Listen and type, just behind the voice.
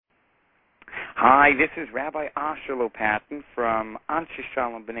Hi, this is Rabbi Asher Lopatin from Anshe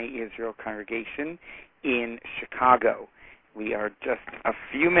Shalom B'nai Israel Congregation in Chicago. We are just a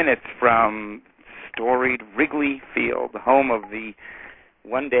few minutes from storied Wrigley Field, the home of the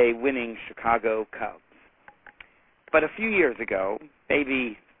one-day winning Chicago Cubs. But a few years ago,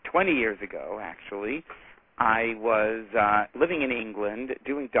 maybe 20 years ago actually, I was living in England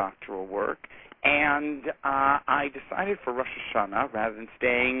doing doctoral work, and I decided for Rosh Hashanah, rather than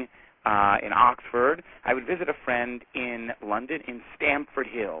staying in Oxford, I would visit a friend in London in Stamford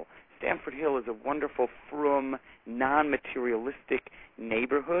Hill. Stamford Hill is a wonderful, frum, non-materialistic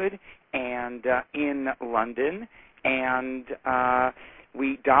neighborhood and in London, and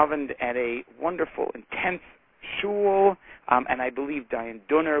we davened at a wonderful, intense shul, and I believe Dayan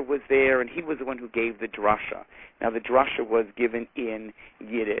Dunner was there, and he was the one who gave the drasha. Now, the drasha was given in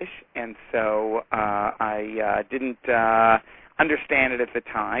Yiddish, and so I didn't understand it at the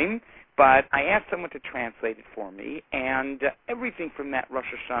time, but I asked someone to translate it for me, and everything from that Rosh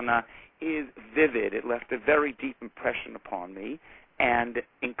Hashanah is vivid. It left a very deep impression upon me, and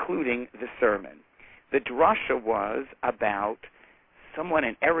including the sermon. The drasha was about someone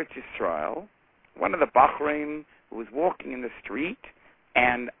in Eretz Yisrael, one of the Bachrim who was walking in the street,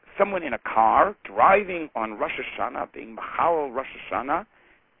 and someone in a car driving on Rosh Hashanah, being Machal Rosh Hashanah,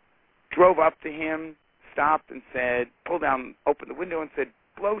 drove up to him, stopped and said, opened the window and said,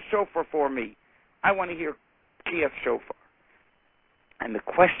 "Blow shofar for me. I want to hear Kiyaf shofar." And the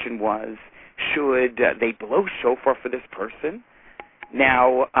question was, should they blow shofar for this person?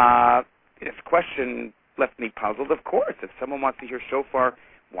 Now, this question left me puzzled. Of course, if someone wants to hear shofar,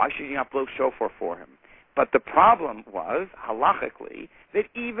 why should you not blow shofar for him? But the problem was, halachically, that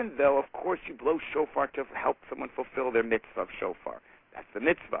even though, of course, you blow shofar to help someone fulfill their mitzvah of shofar, that's the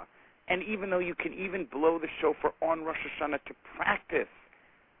mitzvah, and even though you can even blow the shofar on Rosh Hashanah to practice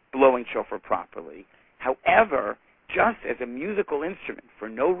blowing shofar properly, however, just as a musical instrument, for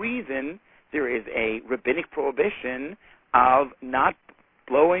no reason, there is a rabbinic prohibition of not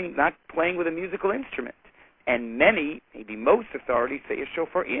playing with a musical instrument. And many, maybe most authorities say a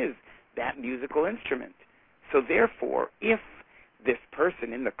shofar is that musical instrument. So therefore, if this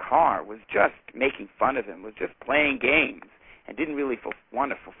person in the car was just making fun of him, was just playing games, and didn't really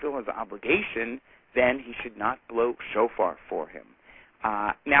want to fulfill his obligation, then he should not blow shofar for him.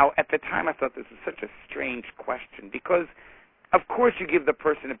 Now, at the time, I thought this was such a strange question because, of course, you give the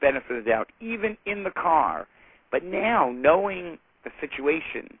person a benefit of the doubt, even in the car. But now, knowing the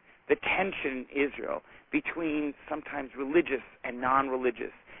situation, the tension in Israel between sometimes religious and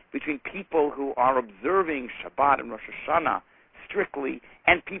non-religious, between people who are observing Shabbat and Rosh Hashanah strictly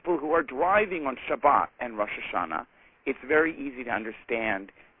and people who are driving on Shabbat and Rosh Hashanah, it's very easy to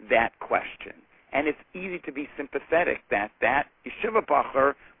understand that question. And it's easy to be sympathetic that yeshiva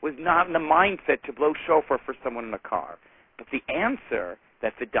bacher was not in the mindset to blow shofar for someone in a car. But the answer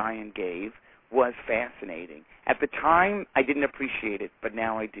that the Dayan gave was fascinating. At the time, I didn't appreciate it, but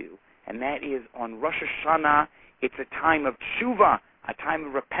now I do. And that is, on Rosh Hashanah, it's a time of tshuva, a time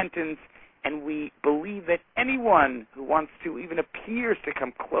of repentance, and we believe that anyone who wants to, even appears to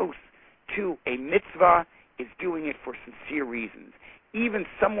come close to a mitzvah, is doing it for sincere reasons. Even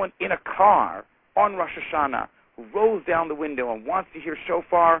someone in a car on Rosh Hashanah who rolls down the window and wants to hear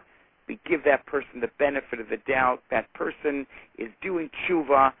shofar, we give that person the benefit of the doubt. That person is doing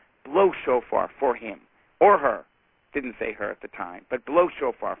tshuva, blow shofar for him or her. Didn't say her at the time, but blow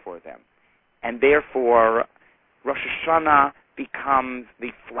shofar for them. And therefore, Rosh Hashanah becomes the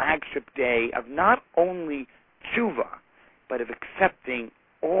flagship day of not only tshuva, but of accepting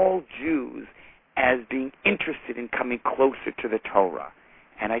all Jews as being interested in coming closer to the Torah.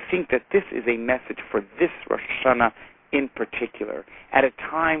 And I think that this is a message for this Rosh Hashanah in particular, at a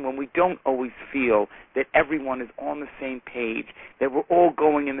time when we don't always feel that everyone is on the same page, that we're all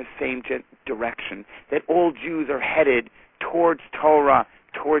going in the same direction, that all Jews are headed towards Torah,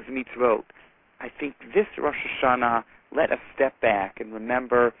 towards mitzvot. I think this Rosh Hashanah, let us step back and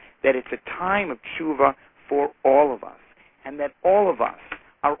remember that it's a time of tshuva for all of us, and that all of us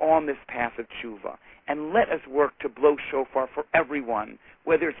are on this path of tshuva. And let us work to blow shofar for everyone,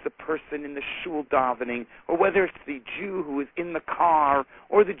 whether it's the person in the shul davening, or whether it's the Jew who is in the car,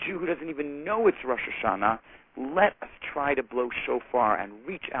 or the Jew who doesn't even know it's Rosh Hashanah. Let us try to blow shofar and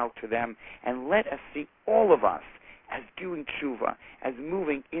reach out to them, and let us see all of us as doing tshuva, as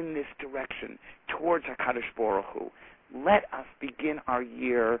moving in this direction towards HaKadosh Baruch Hu. Let us begin our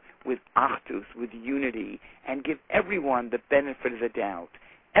year with achdus, with unity, and give everyone the benefit of the doubt.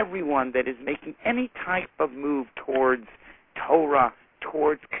 Everyone that is making any type of move towards Torah,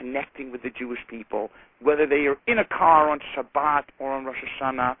 towards connecting with the Jewish people, whether they are in a car on Shabbat or on Rosh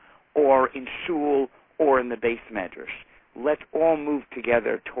Hashanah, or in shul, or in the Beis Medrash. Let's all move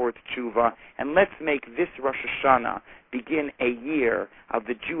together towards tshuva, and let's make this Rosh Hashanah begin a year of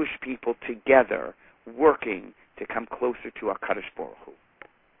the Jewish people together working to come closer to HaKadosh Baruch Hu.